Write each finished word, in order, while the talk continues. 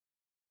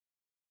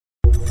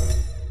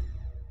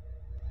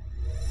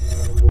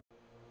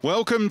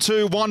Welcome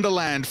to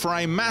Wonderland for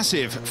a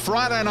massive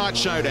Friday night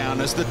showdown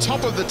as the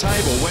top of the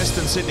table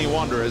Western Sydney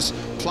Wanderers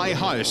play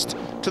host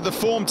to the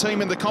form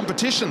team in the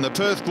competition, the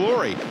Perth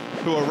Glory,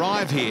 who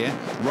arrive here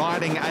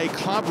riding a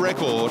club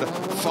record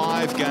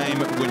 5-game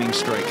winning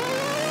streak.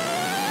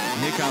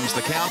 Here comes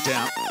the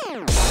countdown.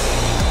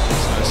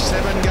 So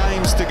 7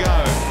 games to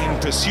go in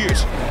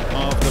pursuit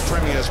of the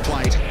Premier's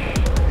Plate.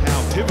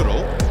 How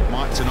pivotal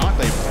might tonight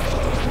be?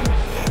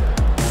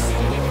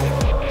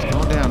 It's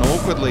gone down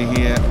awkwardly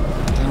here.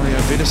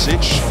 The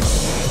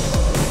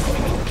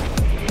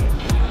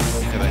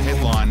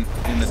headline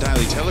in the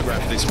Daily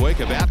Telegraph this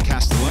week about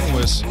Castellan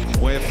was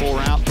 "Wherefore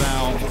out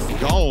thou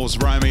goals,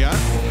 Romeo."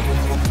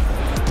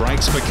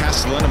 Breaks for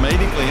Castellan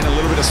immediately in a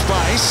little bit of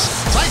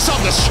space. Takes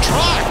on the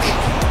strike.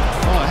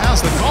 Oh,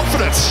 how's the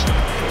confidence?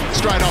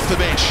 Straight off the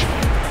bench.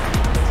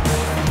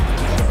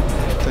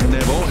 The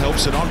Neville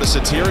helps it on to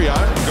Soterio.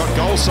 Got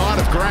goal side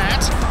of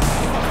Grant.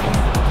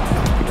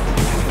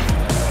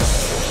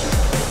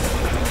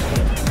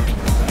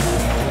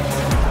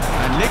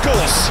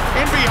 Nichols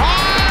in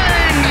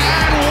behind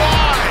and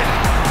wide,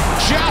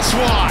 just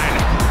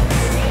wide.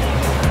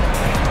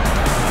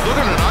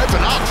 Looking to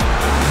open up.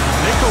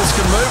 Nichols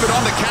can move it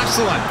on to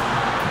Castellan.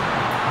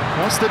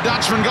 What's the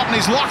Dutchman got in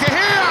his locker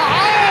here?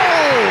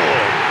 Oh!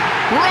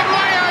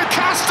 Romeo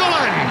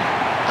Castellan!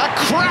 A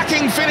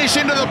cracking finish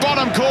into the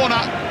bottom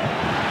corner.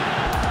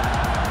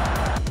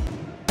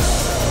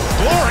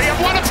 Glory have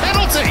won a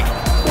penalty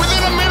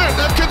within a minute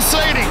of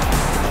conceding.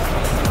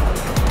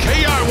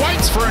 Keogh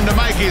waits for him to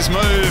make his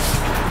move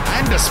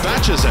and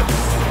dispatches it.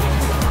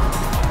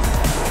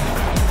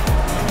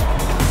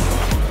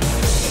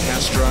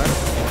 Castro.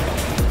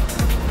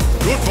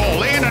 Good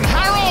ball in, and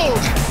Harold!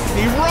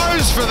 He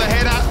rose for the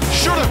header,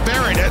 should have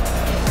buried it.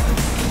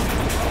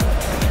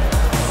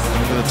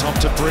 Over the top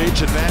to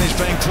Bridge, advantage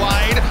being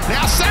played.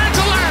 Now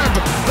Santalab,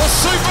 the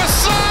super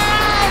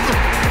sub!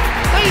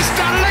 He's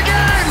done it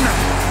again!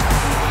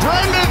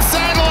 Brendan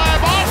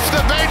Santalab off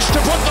the bench to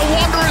put the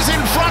Wanderers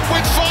in front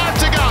with 5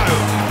 to go.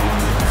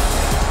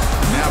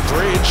 Now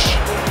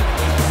Bridge.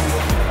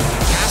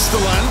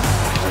 Castellan.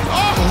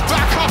 Oh,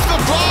 back off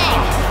the bar.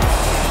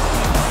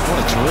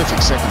 What a terrific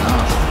second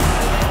half.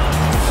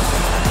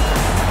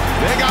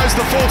 There goes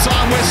the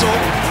full-time whistle.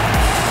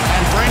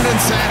 And Brendan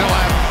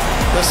Santalab,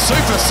 the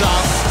super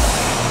sub,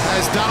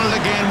 has done it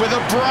again with a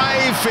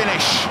brave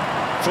finish.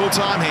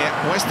 Full-time here,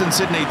 Western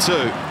Sydney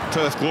 2,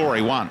 Perth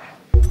Glory 1.